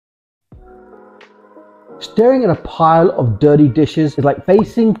Staring at a pile of dirty dishes is like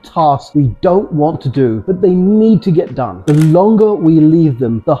facing tasks we don't want to do, but they need to get done. The longer we leave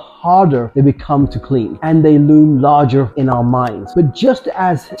them, the harder they become to clean, and they loom larger in our minds. But just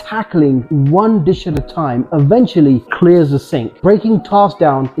as tackling one dish at a time eventually clears the sink, breaking tasks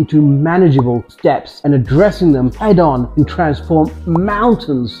down into manageable steps and addressing them head on can transform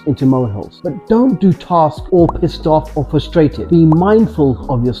mountains into molehills. But don't do tasks all pissed off or frustrated. Be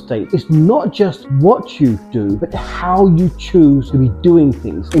mindful of your state. It's not just what you do, but how you choose to be doing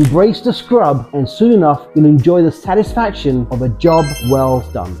things. Embrace the scrub, and soon enough you'll enjoy the satisfaction of a job well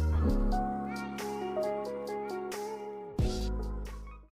done.